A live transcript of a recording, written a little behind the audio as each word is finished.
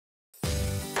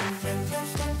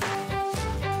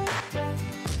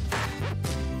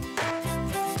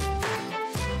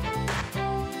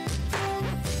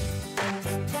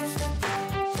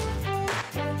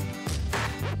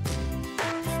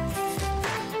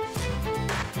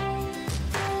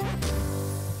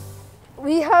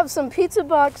We have some pizza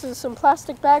boxes, some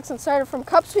plastic bags, and styrofoam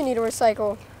cups we need to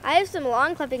recycle. I have some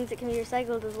lawn clippings that can be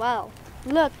recycled as well.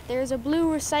 Look, there's a blue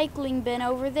recycling bin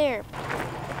over there.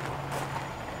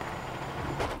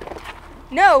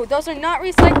 No, those are not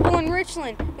recyclable in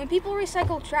Richland. When people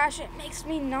recycle trash, it makes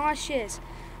me nauseous.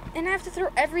 And I have to throw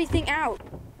everything out.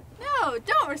 No,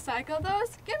 don't recycle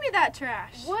those. Give me that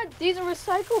trash. What? These are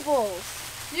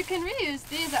recyclables. You can reuse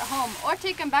these at home or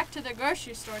take them back to the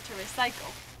grocery store to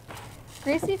recycle.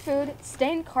 Greasy food,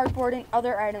 stained cardboard, and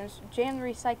other items jam the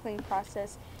recycling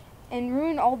process and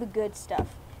ruin all the good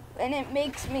stuff. And it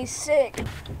makes me sick.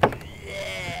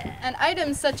 And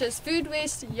items such as food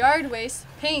waste, yard waste,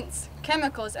 paints,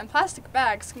 chemicals, and plastic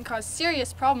bags can cause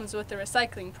serious problems with the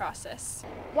recycling process.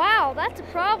 Wow, that's a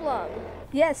problem.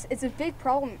 Yes, it's a big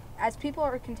problem as people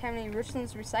are contaminating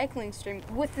Richland's recycling stream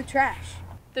with the trash.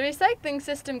 The recycling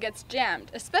system gets jammed,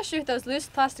 especially with those loose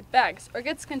plastic bags, or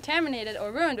gets contaminated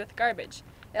or ruined with garbage.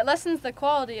 It lessens the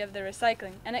quality of the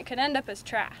recycling, and it could end up as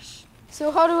trash. So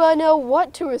how do I know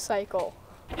what to recycle?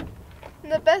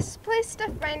 The best place to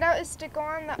find out is to go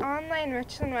on the online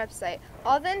Richland website.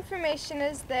 All the information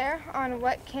is there on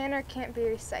what can or can't be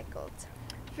recycled.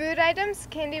 Food items,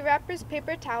 candy wrappers,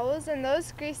 paper towels, and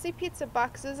those greasy pizza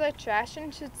boxes are trash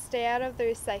and should stay out of the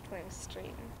recycling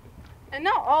stream. And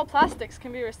not all plastics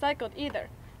can be recycled either.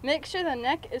 Make sure the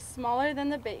neck is smaller than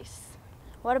the base.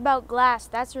 What about glass?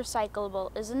 That's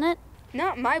recyclable, isn't it?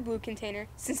 Not my blue container.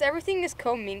 Since everything is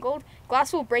commingled,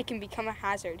 glass will break and become a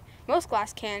hazard. Most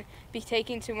glass can be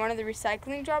taken to one of the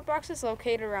recycling drop boxes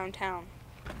located around town.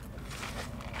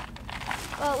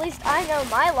 Well, at least I know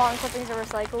my lawn clippings are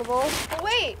recyclable. But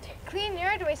wait! Clean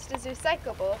yard waste is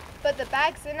recyclable, but the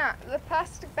bags are not. The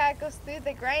plastic bag goes through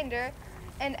the grinder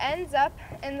and ends up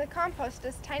in the compost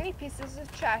as tiny pieces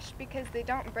of trash because they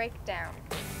don't break down.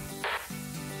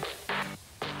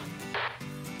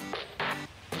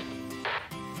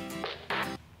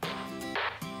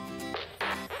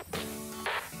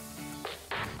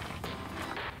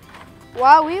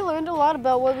 Wow, we learned a lot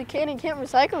about what we can and can't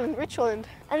recycle in Richland.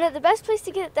 And that the best place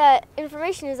to get that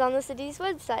information is on the city's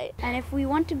website. And if we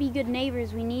want to be good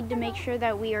neighbors, we need to make sure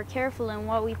that we are careful in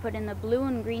what we put in the blue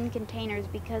and green containers,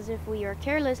 because if we are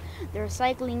careless, the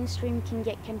recycling stream can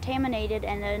get contaminated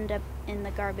and end up in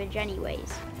the garbage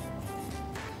anyways.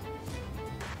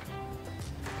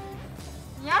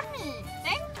 Yummy!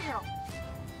 Thank you!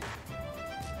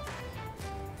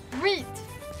 Sweet!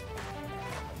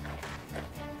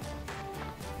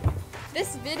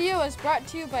 This video is brought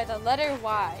to you by the letter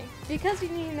Y. Because you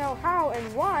need to know how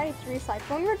and why to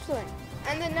recycle in Richland.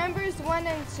 And the numbers 1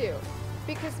 and 2,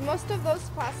 because most of those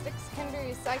plastics can be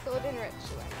recycled in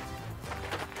Richland.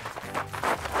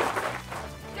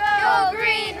 Go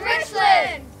Green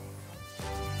Richland!